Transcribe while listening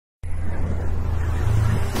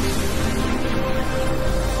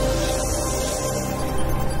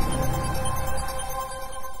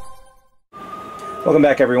Welcome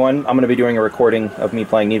back, everyone. I'm going to be doing a recording of me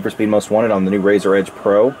playing Need for Speed Most Wanted on the new Razer Edge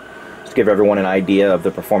Pro, just to give everyone an idea of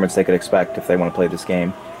the performance they could expect if they want to play this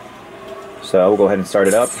game. So we'll go ahead and start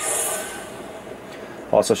it up.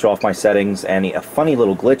 I'll also show off my settings and a funny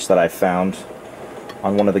little glitch that I found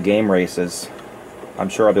on one of the game races. I'm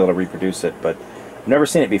sure I'll be able to reproduce it, but I've never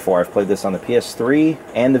seen it before. I've played this on the PS3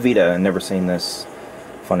 and the Vita and never seen this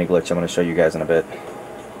funny glitch I'm going to show you guys in a bit.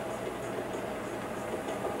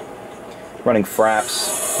 Running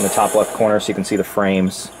fraps in the top left corner so you can see the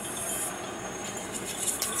frames.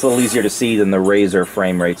 It's a little easier to see than the Razer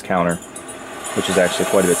frame rates counter, which is actually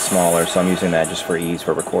quite a bit smaller, so I'm using that just for ease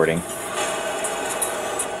for recording.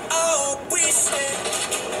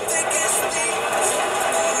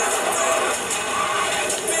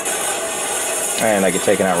 And I get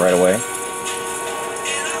taken out right away.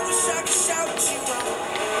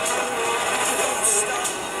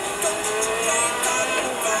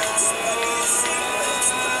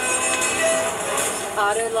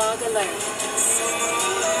 Auto log alert.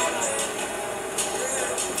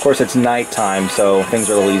 Of course, it's nighttime, so things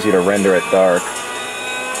are a little easier to render at dark.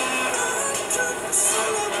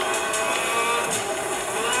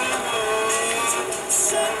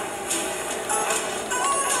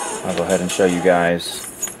 I'll go ahead and show you guys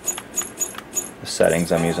the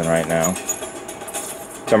settings I'm using right now.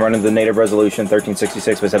 So I'm running the native resolution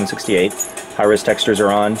 1366 by 768. High-res textures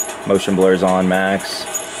are on, motion blur's on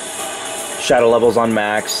max, shadow levels on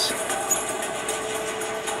max,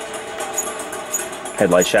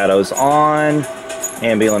 headlight shadows on,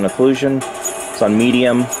 ambient occlusion it's on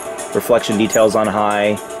medium, reflection details on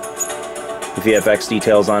high, VFX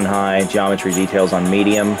details on high, geometry details on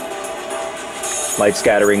medium, light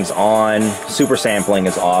scattering's on, super sampling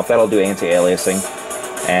is off. That'll do anti-aliasing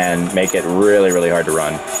and make it really hard to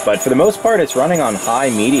run. But for the most part, it's running on high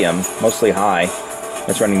medium, mostly high.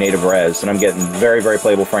 It's running native res, and I'm getting very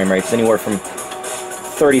playable frame rates, anywhere from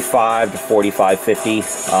 35 to 45, 50.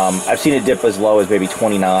 I've seen it dip as low as maybe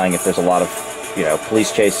 29 if there's a lot of, you know,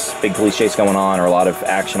 police chase, big police chase going on, or a lot of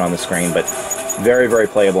action on the screen. But very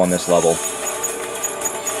playable on this level.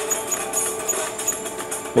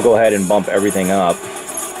 We'll go ahead and bump everything up.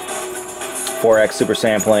 4x super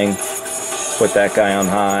sampling. Put that guy on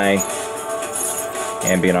high.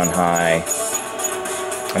 Ambient on high.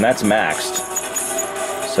 And that's maxed.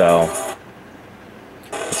 So,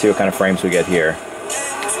 let's see what kind of frames we get here.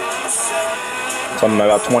 So I'm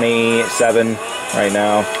about 27 right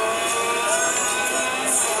now.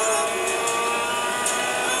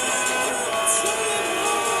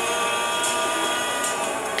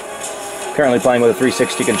 Currently playing with a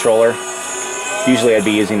 360 controller. Usually I'd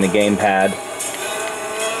be using the gamepad,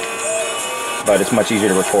 but it's much easier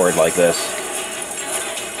to record like this.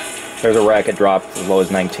 There's a racket drop as low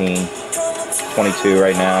as 19. 22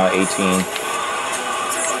 right now, 18.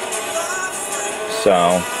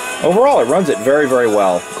 So, overall it runs it very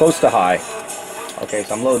well, close to high. Okay,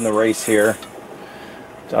 so I'm loading the race here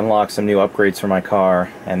to unlock some new upgrades for my car,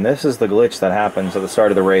 and this is the glitch that happens at the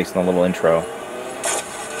start of the race in the little intro.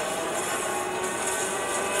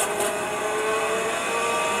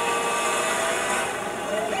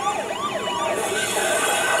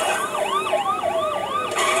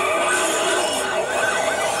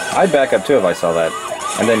 I'd back up too if I saw that.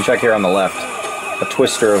 And then check here on the left. A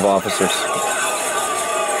twister of officers.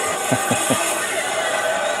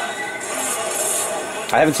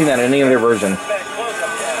 I haven't seen that in any other version.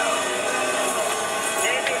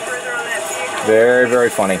 Very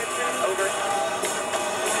funny.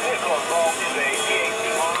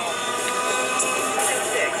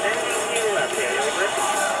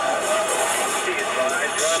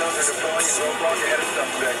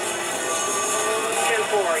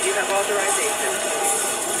 You have authorization.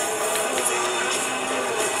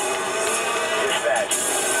 Dispatch.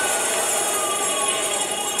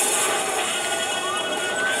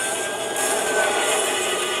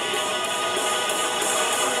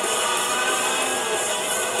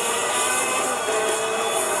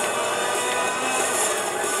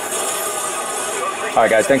 Alright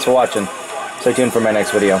guys, thanks for watching. Stay tuned for my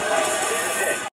next video.